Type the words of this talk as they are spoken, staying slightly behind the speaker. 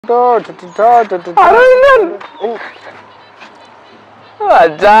Aravinthan.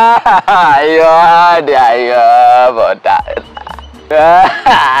 Acha, ayo, dia ayo, botak.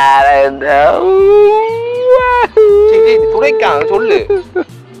 Aravinthan. Cik, turekkan, சொல்லு.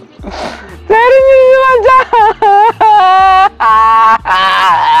 தெரிஞ்சிருச்சு மச்சான்.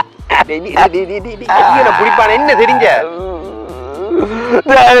 நீ என்ன புடிப்பானே என்ன தெரிஞ்ச?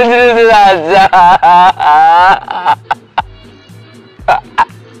 தெரிஞ்சிருச்சு மச்சான்.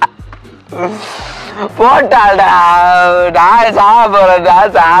 போட்டாடா நான் சாப்பிட்றேன்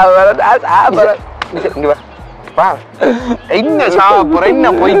இங்க வா என்ன சாப்பிட்ற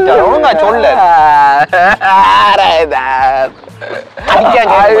என்ன போயிட்டா ஒழுங்கா சொல்ல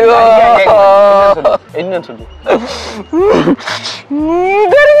என்ன சொல்லு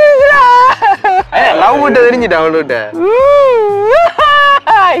லவ் விட்டு தெரிஞ்சுட்டா அவள்கிட்ட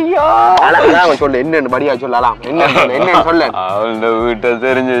ஐயோ அதான் சொல்லு என்னன்னு படியா சொல்லலாம் என்ன சொல்ல அவளோட வீட்டை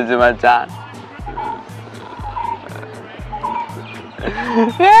தெரிஞ்சிருச்சு மச்சான்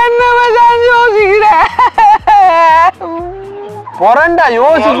என்ன மச்சான் யோசிக்கிற பொறண்டா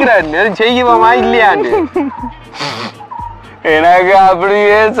யோசிக்கிறாரு செய்யுமா இல்லையான்னு எனக்கு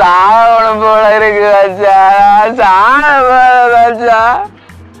அப்படியே சாவணம் போல இருக்கு மச்சான் மச்சான்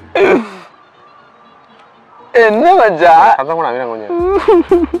என்ன மச்சான் அதான் கூட கொஞ்சம்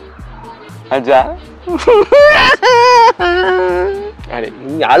மச்சான்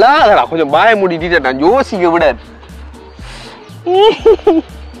நீ அழாதடா கொஞ்சம் பாய மூடிட்டு நான் யோசிக்க விட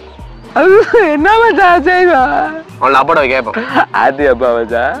என்ன மச்சான் செய்வா அவளை அப்பட கேட்போம் அது அப்பா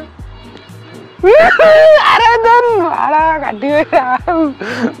மச்சான் அரவிந்தன் கட்டி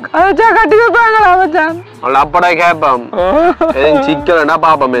கட்டி வைப்பாங்களா மச்சான் அவளை அப்பட கேட்போம் எதுவும் சிக்கலன்னா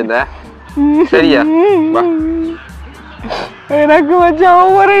பாப்போமே இந்த சரியா எனக்கு மச்சான்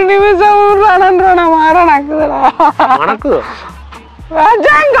ஒவ்வொரு நிமிஷம் ரணன்றன மாறனாக்குதுடா வணக்கு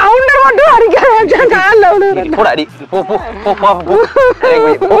மச்சான் கவுண்டர் மட்டும் அடிக்காத மச்சான் கால்ல விழுற போடா அடி போ போ போ போ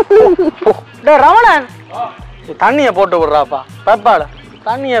டேய் ரமணன் தண்ணியை போட்டு விடுறாப்பா பப்பாட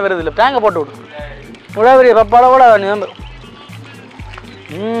தண்ணியை வருது இல்லை டேங்கை போட்டு விடு இவ்வளோ பெரிய பப்பாட கூட நம்பு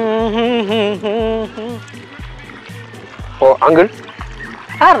ஓ அங்கிள்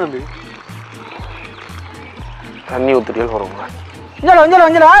யார் தம்பி தண்ணி ஊத்துறியல் வருவாங்க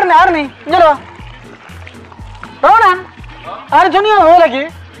இஞ்சலோ யாரு நீ இஞ்சலோ ரமணன் யாரு சொன்னீங்க வேலைக்கு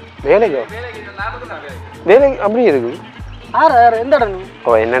வேலைக்கோ வேலைக்கு அப்படி இருக்கு யாரு எந்த இடம் நீ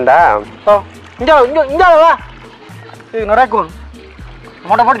ஓ என்னண்டா ஓ இஞ்சாலோ வா இது நடக்கும்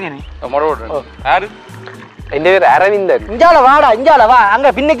மொட்டை போட்டு நீ மொட போடுறேன் யாரு என் பேர் அரவிந்தன் இஞ்சால வா அங்க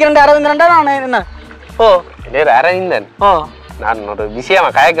பின்னிக்கு ரெண்டு அரவிந்தன்டா நான் என்ன ஓ என் பேர் அரவிந்தன் ஓ நான் ஒரு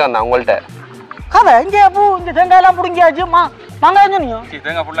விஷயமா கயக்க வந்தேன் உங்கள்கிட்ட கதை இங்கே பூ இங்கே தேங்காய் எல்லாம் பிடிங்கியாச்சு மாங்காய் சொன்னீங்க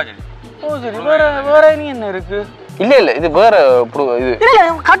தேங்காய் ஃபுல்லா சரி ஓ சரி வேற நீ என்ன இருக்கு இல்ல இது வேற இது இல்ல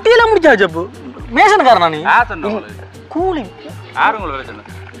கட்டியெல்லாம் முடிச்சாச்சு அப்போ மேசன்காரனா நீ கூலி யாரு உங்களுக்கு வேலை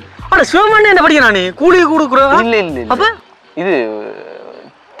சொன்ன அட சிவமண்ணே என்ன படிக்கிறா நீ கூலி கொடுக்குற இல்ல அப்ப இது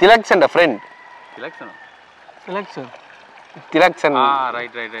திலக்சன் ஃப்ரெண்ட் திலக்சன்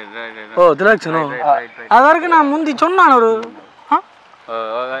ஓ திலக்சன் அதற்கு நான் முந்தி சொன்னான் ஒரு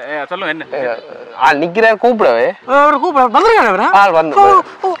சொல்லுங்க என்ன ஆள் நிக்கிறார் கூப்பிடவே ஒரு கூப்பிட வந்திருக்காரு ஆள் வந்து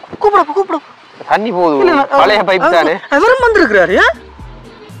கூப்பிட தண்ணி போகுது பழைய பைப் தானே எவரும் வந்திருக்கிறாரு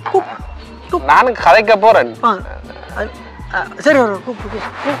நானும் கதைக்க போறேன் சரி கூப்பிடு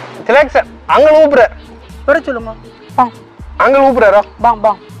திலக்சன் அங்க கூப்பிடுற வர சொல்லுமா அங்க கூப்பிடுறாரோ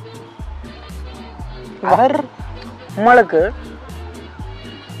பாங் அவர் உங்களுக்கு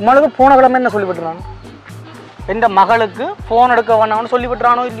போன கிழமை என்ன சொல்லிவிட்டுறான் எந்த மகளுக்கு போன் எடுக்க வேணாம்னு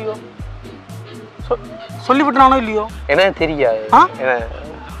சொல்லிவிட்டுறானோ இல்லையோ சொல்லிவிட்டுறானோ இல்லையோ எனக்கு தெரியாது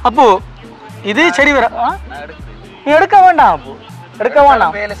அப்போ இது சரி வர நீ எடுக்க வேண்டாம் அப்போ எடுக்க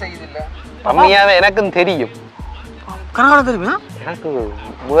வேண்டாம் வேலை செய்யுது இல்ல அம்மையாவே எனக்கும் தெரியும் கனகாலம் தெரியுமா எனக்கு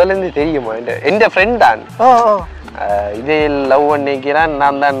முதல்ல இருந்து தெரியுமா எந்த ஃப்ரெண்ட் தான் இதே லவ் பண்ணிக்கிறான்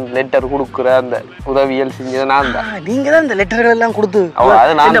நான் தான் லெட்டர் கொடுக்குற அந்த உதவியல் செஞ்சது நான் தான் நீங்க தான் இந்த லெட்டர்கள் எல்லாம் கொடுத்து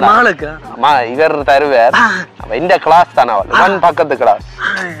அது நான் மகளுக்கு இவர் தருவார் இந்த கிளாஸ் தானே அவள் பக்கத்து கிளாஸ்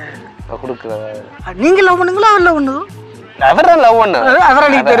கொடுக்குற நீங்க லவ் பண்ணுங்களா அவர் லவ் பண்ணுதோ அவரை லவ் பண்ண அவர்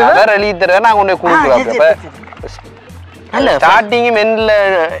எழுதி தருவார் நான் கொண்டு கொடுக்குறேன் ஸ்டார்டிங்கும்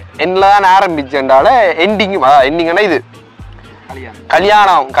எண்ட்ல தான் ஆரம்பிச்சேன்டால எண்டிங்னா இது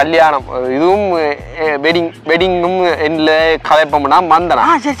கல்யாணம் இதுவும் வெட்டிங்கும் எண்ட்ல கலைப்போம்னா மந்தனா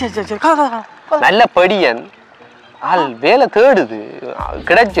நல்ல படியன் ஆள் வேலை தேடுது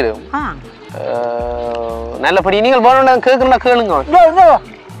கிடைச்சிடும் நல்ல படி நீங்கள் போன கேட்கணும்னா கேளுங்க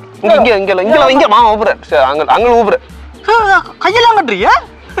இங்க மாமா ஊப்புறேன் அங்க ஊப்புறேன் கையெல்லாம் கட்டுறீங்க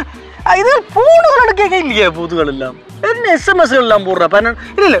இது பூண்டுகளோட கேட்க இல்லையா பூதுகள் எல்லாம் என்ன SMS எல்லாம் போடுறா 12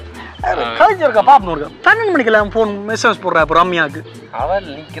 இல்ல காலேஜ் இருக்கா பாப்பணும் இருக்கா 12 மணிக்கெல்லாம் ஃபோன் மெசேஜ் போடுறா இப்போ ரம்யாக்கு அவன்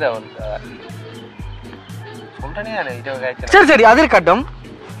நிக்கிறவன் சொல்றனே சரி சரி அது இருக்கட்டும்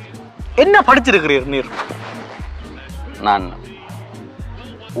என்ன படிச்சிருக்கிறீர் நீர் நான்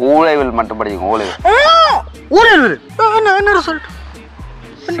ஊழைவில் மட்டும் படிக்கும் ஊழைவில் ஊழைவில் என்ன ரிசல்ட்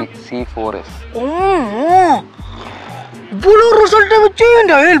C4S இவ்வளோ ரிசல்ட்டை வச்சு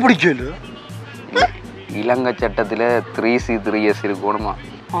இந்த அயல் பிடிக்கல இலங்கை சட்டத்தில் 3C 3S இருக்கணுமா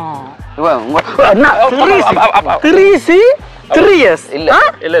 3C 3S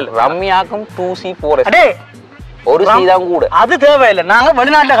இல்ல ரம்யாக்கும் 2C 4S ஒரு C தான் கூட அது தேவையில்லை நாங்க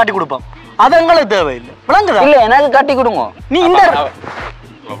வெளிநாட்டுல கட்டி கொடுப்போம் அது எங்களுக்கு தேவையில்லை விளங்குதா இல்ல எனக்கு கட்டி கொடுங்க நீ இந்த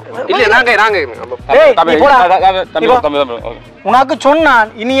இல்ல நாங்க உனக்கு சொன்னான்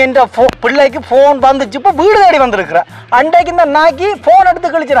இனி என்ற பிள்ளைக்கு போன் வந்துச்சு இப்ப வீடு தேடி வந்திருக்கிற அன்றைக்கு இந்த நாக்கி போன்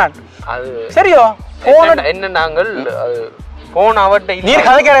எடுத்து கழிச்சிடான் அது சரியோ போன் என்ன நாங்கள் போன் அவட்ட நீர்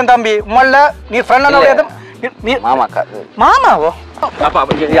கதைக்கிறேன் தம்பி உம்மல்ல நீ ஃப்ரெண்ட் மாமா மாமாவோ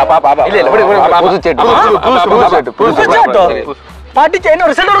படிச்ச என்ன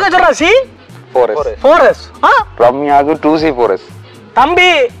ஒரு செல் சொல்றா சி 4S ரம்யாக்கு 2C 4S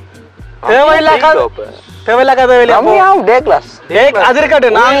தம்பி அது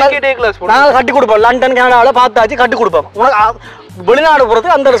இருக்கட்டும் நாங்க கட்டி கொடுப்போம் லண்டன் கனடாவில் பார்த்தாச்சு கட்டி கொடுப்போம் உனக்கு வெளிநாடு போறது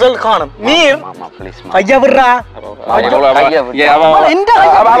அந்த ரிசல்ட் காணும் நீர் ஐயா விடுறா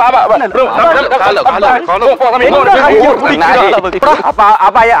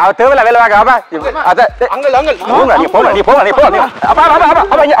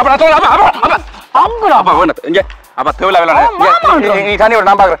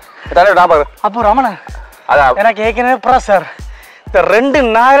அப்போ ரமண எனக்கு ஏற்கனவே ப்ரெஷர் இந்த 2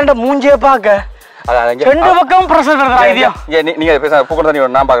 நாயிரம் மூஞ்சிய பாக்க ரெண்டு பக்கம் ப்ரெஷர் நீங்க பூக்கட தண்ணி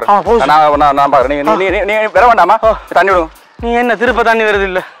நான் பாக்குறேன் நான் பாக்குறேன் நீ வர வேண்டாமா தண்ணி விடுங்க நீ என்ன திருப்ப தண்ணி வருது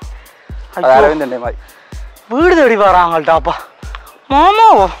இல்ல வீடு தேடி வராங்கள்டாப்பா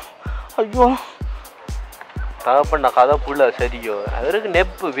மாமாவோ ஐயோ தகப்பண்ண கதை புள்ள சரியோ அதற்கு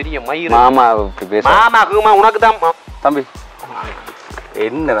நெப்பு பெரிய மயிர் மாமா மாமாக்குமா உனக்கு தான் தம்பி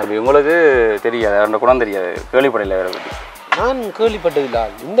என்ன தம்பி உங்களுக்கு தெரியாது அந்த குணம் தெரியாது கேள்விப்படையில வேற பத்தி நான் கேள்விப்பட்டதில்ல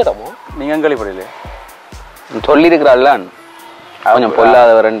இந்த இடமோ நீங்க கேள்விப்படையில சொல்லியிருக்கிறாள்ல கொஞ்சம்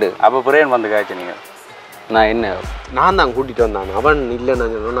பொல்லாதவர் ரெண்டு அப்போ பிரேன் வந்து காய்ச்சி நீங்க நான் என்ன நான் தான் கூட்டிட்டு வந்தான் அவன் இல்லைன்னு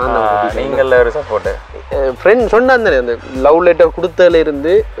நான் தான் நீங்கள் ஒரு சப்போர்ட்டு ஃப்ரெண்ட் சொன்னான் தானே அந்த லவ் லெட்டர் கொடுத்ததுல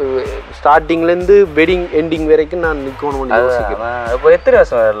இருந்து ஸ்டார்டிங்லேருந்து வெட்டிங் எண்டிங் வரைக்கும் நான் நிற்கணும்னு யோசிக்கிறேன். இப்போ எத்தனை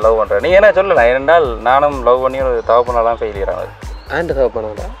வருஷம் லவ் பண்ணுறேன் நீங்கள் என்ன சொல்லலாம் ஏனென்றால் நானும் லவ் பண்ணி ஒரு தவ பண்ணாலாம் ஃபெயிலியர் ஆகுது. ஆண்டு தவ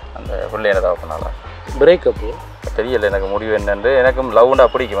பண்ணாடா அந்த பிள்ளைய தவ பண்ணாலாம் பிரேக்கப்பு தெரியல எனக்கு முடிவு என்னென்று. எனக்கும் லவ்னா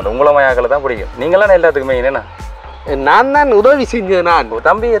பிடிக்கும், உங்களை மயாக்களை தான் பிடிக்கும். நீங்களாம் எல்லாத்துக்குமே என்னென்ன நான் தான் உதவி செஞ்சது. நான்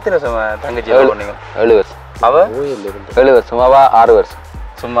தம்பி எத்தனை வருஷம் தங்கச்சி பண்ணீங்க? 7 வருஷம். அவ 7 வருஷம், அவ 6 வருஷம்.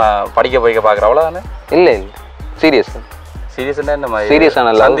 சும்மா படிக்க போய்க்க பார்க்குற அவ்வளோதானே? இல்லை இல்லை சீரியஸ் சீரியஸ்னா என்ன மாதிரி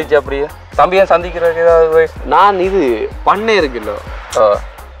சீரியஸான சந்திச்சு அப்படியே தம்பியை சந்திக்கிறதுக்கு ஏதாவது நான் இது பண்ணே இருக்குல்ல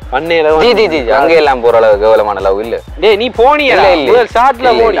பண்ணையில அங்கே எல்லாம் போற அளவு கேவலமான லவ் இல்ல. டேய் நீ போனியா? இல்ல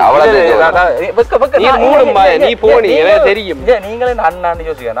ஷார்ட்ல போனி நீ போனி எனக்கு தெரியும். நீங்களே அண்ணான்னு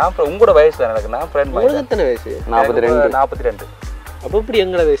யோசிக்க. நான் உங்களோட வயசு தான் எனக்கு. நான் ஃப்ரெண்ட் உங்களுக்கு எத்தனை வயசு? 42. அப்ப இப்படி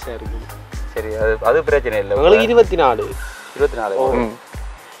எங்கட வயசா இருக்கு? சரி அது பிரச்சனை இல்லை. உங்களுக்கு 24.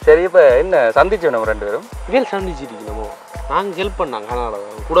 சரி இப்ப என்ன சந்திச்சோம் நம்ம 2 பேரும்? இதில் சந்திச்சிருக்கணுமோ? நாங்கள் ஹெல்ப் பண்ணாங்க கர்நாடகா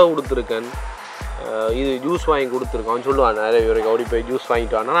கூட கொடுத்துருக்கேன். இது ஜூஸ் வாங்கி கொடுத்துருக்கோம். அவன் சொல்லுவான் நிறைய பேருக்கு அப்படி போய் ஜூஸ்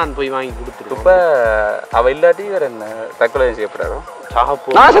வாங்கிட்டு வானா நான் போய் வாங்கி கொடுத்துருக்கேன். இப்போ அவள் இல்லாட்டி வேற என்ன தற்கொலை செய்யப்படுறாரோ?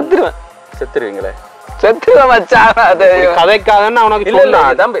 நான் செத்துருவேன். செத்துருவீங்களே? செத்துருவேன் மச்சான். கதைக்காதன்னு அவனுக்கு இல்லை.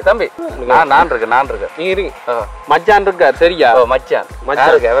 தம்பி நான் இருக்கேன். நீங்க இருங்க. மச்சான் இருக்கார் சரியா? மச்சான்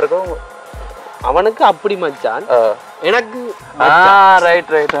இருக்கு அவருக்கும். அவனுக்கு அப்படி மச்சான், எனக்கு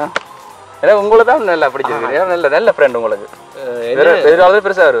ரைட். எனக்கு உங்களை தான் நல்லா பிடிச்சிருக்கு. நல்ல ஃப்ரெண்ட் உங்களுக்கு.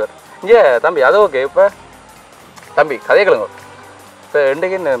 பெருசா வருவார். இங்கே தம்பி அது ஓகே. இப்போ தம்பி கதையை கேளுங்க. இப்போ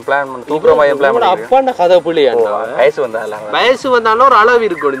இன்றைக்கு என்ன பிளான் பண்ண தூக்குறமாயம் பிளான் பண்ணி அப்பாண்ட கதை புள்ளியா? வயசு வந்தாலும் ஒரு அளவு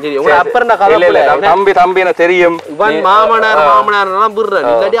இருக்கணும். சரி உங்க அப்பறண்ட கதை புள்ளி தம்பி எனக்கு தெரியும். இவன் மாமனார் புர்றன்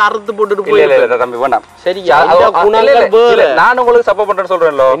இல்லாட்டி அறுத்து போட்டுட்டு போய் தம்பி வேண்டாம். சரி குணங்கள் வேற. நான் உங்களுக்கு சப்போர்ட் பண்றேன்னு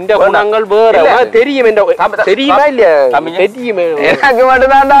சொல்றேன்ல. இந்த குணங்கள் வேற தெரியும். தெரியுமா இல்லையா? தெரியுமே. எனக்கு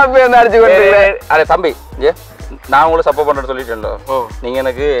மட்டும் தான் அடிச்சு கொண்டு. அட தம்பி நான் உங்களுக்கு சப்போர்ட் பண்றேன்னு சொல்லிட்டேன்ல. நீங்க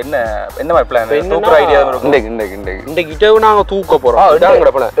எனக்கு என்ன மாதிரி பிளான் தூக்குற ஐடியா இருக்கு? இந்த கிட்டவே நாங்க தூக்க போறோம்.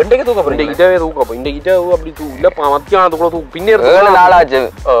 இன்றைக்கு தூக்க போறோம். இந்த கிட்டவே தூக்க போறோம். இந்த கிட்டவே அப்படி இல்ல மத்தியானத்துக்குள்ள தூக்கு. பின்னர் 7 நாள் ஆச்சு.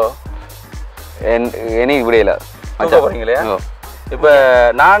 எனக்கு விடையில தூக்க போறீங்களே. இப்ப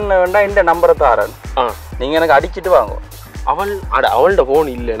நான் வேண்டாம் இந்த நம்பரை தாரேன். நீங்க எனக்கு அடிச்சுட்டு வாங்க. அவள்கிட்ட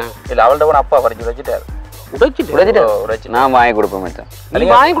போன் இல்லைண்ணா. இல்ல அவள்கிட்ட போன் அப்பா படிச்சு வச்சுட்டாரு. உடைச்சிட்டு நான் வாங்கி கொடுப்பேன் மச்சான். நீ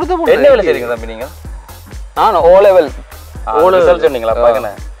வாங்கி கொடுத்தா என்ன வேலை செய்றீங்க தம்பி நீங்க? நான் ஓ லெவல் ரிசல்ட் சொன்னீங்களா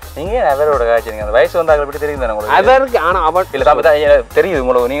பாக்கணும். நீங்க அவரோட காய்ச்சீங்க. அந்த வயசு வந்தாங்க எப்படி தெரியும் தானே உங்களுக்கு? அவருக்கு ஆனா அவன் இல்ல தம்பி தான் தெரியுது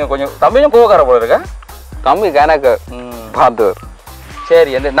உங்களுக்கு. நீங்க கொஞ்சம் தம்பியும் கோவக்கார போல இருக்க. தம்பி கணக்கு பார்த்து.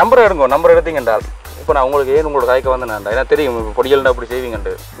 சரி அந்த நம்பர் எடுங்க. நம்பர் எடுத்தீங்கண்டா இப்போ நான் உங்களுக்கு ஏன் உங்களோட காய்க்க வந்தேன்டா எனக்கு தெரியும் பொடியல்னா அப்படி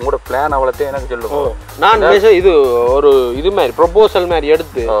செய்வீங்கன்ட்டு. உங்களோட பிளான் அவ்வளோத்தையும் எனக்கு சொல்லுவோம். நான் இது ஒரு இது மாதிரி ப்ரொபோசல் மாதிரி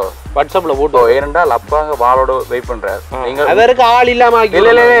எடுத்து வாட்ஸ்அப்ல போட்டு ஏனென்றால் அப்பாங்க வாளோட வெயிட் பண்றாரு. நீங்க அவருக்கு ஆள் இல்லாம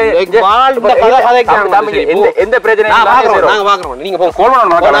எந்த பிரச்சனையும் நாங்க பாக்குறோம். நீங்க போங்க. கால்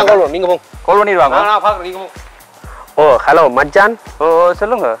பண்ணுங்க. நீங்க போங்க. கால் பண்ணிடுவாங்க. நான் பாக்குறேன். நீங்க போங்க. ஓ ஹலோ மச்சான். ஓ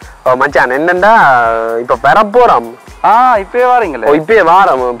சொல்லுங்க. ஓ மச்சான் என்னண்டா இப்ப பெற போறோம். இப்பயே வாரீங்களே? இப்பயே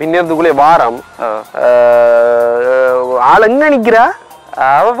வாரம் பின்னதுக்குள்ளே வாரம். ஆள் எங்க நிக்கிறா?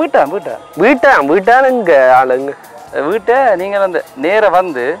 அவ வீட்டா எங்க ஆளுங்க வீட்டை நீங்க வந்து நேர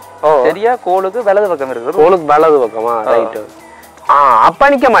வந்து சரியா கோளுக்கு வலது பக்கம் இருக்குது. கோளுக்கு வலது பக்கமா? ரைட். அப்பா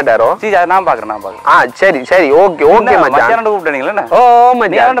நிக்க மாட்டாரோ? சரி நான் பாக்குறேன். சரி ஓகே மச்சான். கூப்பிட்டீங்களா? ஓ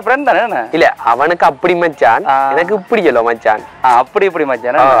மச்சான் ஃப்ரெண்ட் தானே? இல்ல அவனுக்கு அப்படி மச்சான், எனக்கு இப்படி இல்ல மச்சான். அப்படி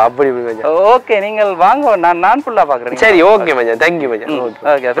மச்சான். அப்படி மச்சான். ஓகே நீங்கள் வாங்க. நான் ஃபுல்லா பாக்குறேன். சரி ஓகே மச்சான். தேங்க் யூ மச்சான்.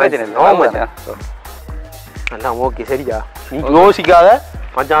 ஓகே பிரச்சனை இல்ல. ஓ மச்சான். அண்ணா ஓகே சரியா? நீ யோசிக்காத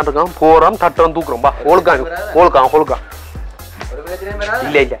மச்சான் இருக்கான். போறோம் தட்டுறோம் தூக்குறோம். பா கோலுக்கா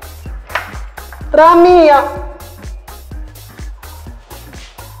இல்ல ராமியா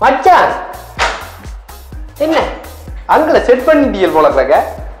மச்சான் என்ன அங்கல செட் பண்ணிட்டீங்க போல இருக்க.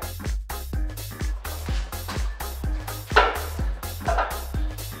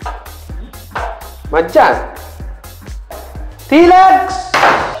 மச்சான் திலாக்ஸ்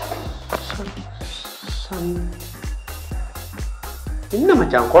என்ன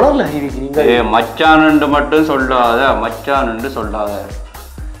மச்சான் குளர்ல இருக்கிறீங்க? மச்சான் மட்டும் சொல்லாத.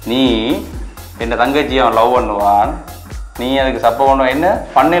 நீ என்ன தங்கச்சி அவன் லவ் பண்ணுவான். நீ அதுக்கு சப்ப பண்ணுவ. என்ன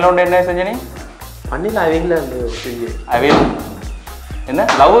பண்ணையில என்ன செஞ்ச? நீ பண்ணையில அவங்க என்ன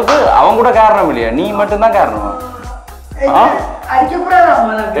லவ்வுக்கு அவன் கூட காரணம் இல்லையா? நீ மட்டும்தான் காரணமா?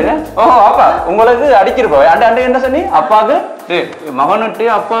 அப்பா உங்களுக்கு அடிச்சிருப்பா. அண்ட என்ன சொன்னி? அப்பாவுக்கு மகனுட்டு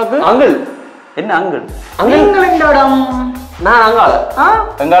அப்பாவுக்கு அங்கிள். என்ன அங்கிள்? நான் அங்கால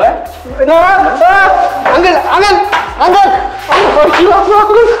எங்கால அங்கிள்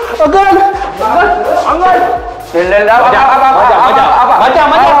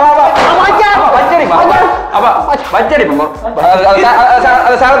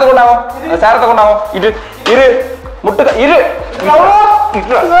சாரத்தை கொண்டாவும் இரு முட்டுக்க இரு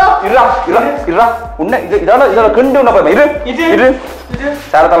உன்ன இதோட கிண்டு உன்ன போய் இரு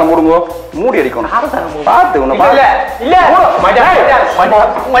சாரத்தால மூடுங்க. மூடி அடிக்கணும். பார்த்து உன்ன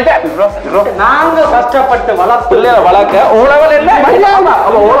நாங்க கஷ்டப்பட்டு வளர்க்க உழவல் என்ன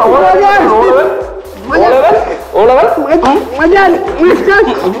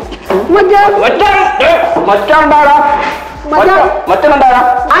மச்சான்டாடா மச்சான்டாடா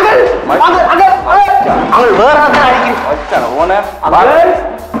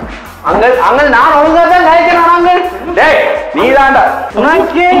அங்க நான் ஒழுங்காதான் கழிக்கிறேன். நீதாண்டா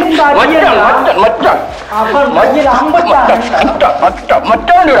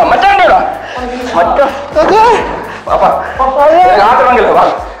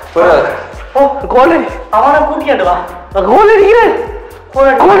அவனை கூட்டிட்டு வா. கோல் அடிக்கிறேன்.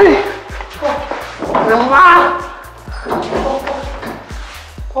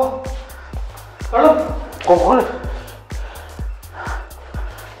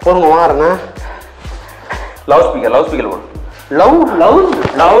 போடுங்க வாரண்ணா. லவ் ஸ்பீக்கர் போடு.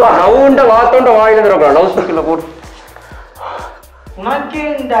 லவ்ன்ற வார்த்தோண்ட வாயில இருக்கிறோம். லவ் ஸ்பீக்கர்ல போடு. உனக்கே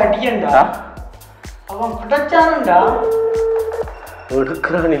இந்த அடியண்டா அவன் கிடைச்சானுண்டா.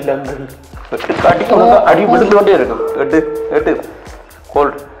 எடுக்கிறான் இல்ல அடி விழுந்து கொண்டே இருக்கும். எட்டு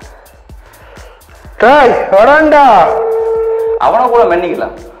கோல்டு வரண்டா. அவனை கூட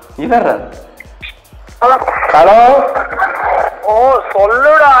மன்னிக்கலாம். இவன் ஹலோ. ஓ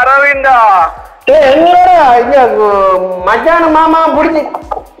சொல்லுடா அரவிந்தா. என்னடா இங்க மச்சான மாமா புடிச்சு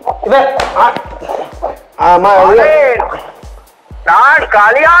நான்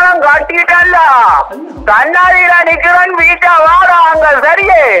கல்யாணம் காட்டிட்டல்ல. கண்ணாடியில நிக்கிறேன். வீட்டை வாடா அங்க.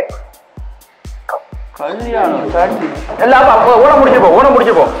 சரியே கல்யாணம் காட்டி எல்லாம் ஊன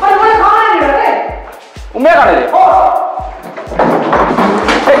முடிச்சுப்போ. உண்மையா காணது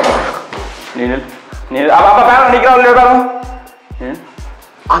நீ அப்பா பேர நிக்கிறான்.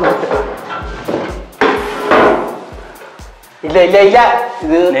 இல்ல இது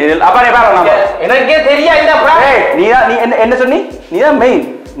அப்பா நீ பாரு. எனக்கே தெரியா. நீ என்ன சொன்னி? நீதான் மெயின்.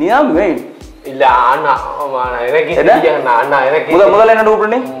 இல்ல அண்ணா எனக்கு அண்ணா எனக்கு முதல்ல என்ன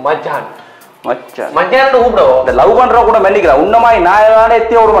கூப்பிடு? மச்சான். மச்சான் மச்சான் கூப்பிடுவோம். இந்த லவ் பண்ற கூட மன்னிக்கிறேன். உன்னமாய் நான்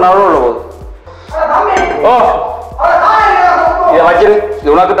எத்தி விடுவேன் நடுவில் உள்ள போது. ஓ இதை வச்சிரு.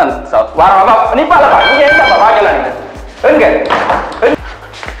 இது உனக்கு தான் வர நீ பாலப்பா. நீங்க எங்கப்பா பார்க்கலாம். நீங்க எங்க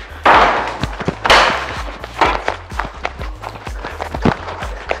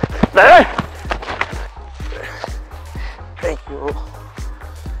ஐயோ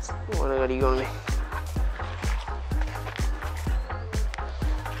உனக்கு அடிக்கணுமே.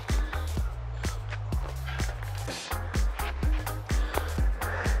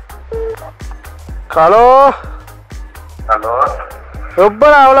 ஹலோ ஹலோ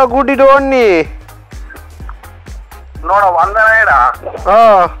எப்படா அவ்வளோ கூட்டிட்டு ஓடனி? என்னோட வந்தனேடா. ஆ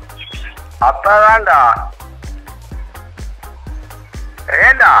அப்பதான்டா.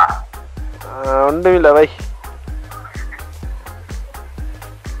 ஏண்டா ஒன்றும் இல்லை வை.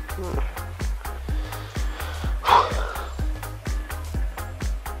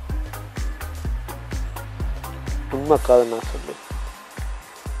 உண்மைக்காது நான் சொல்லு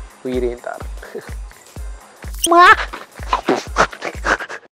உயிரையும் தார்.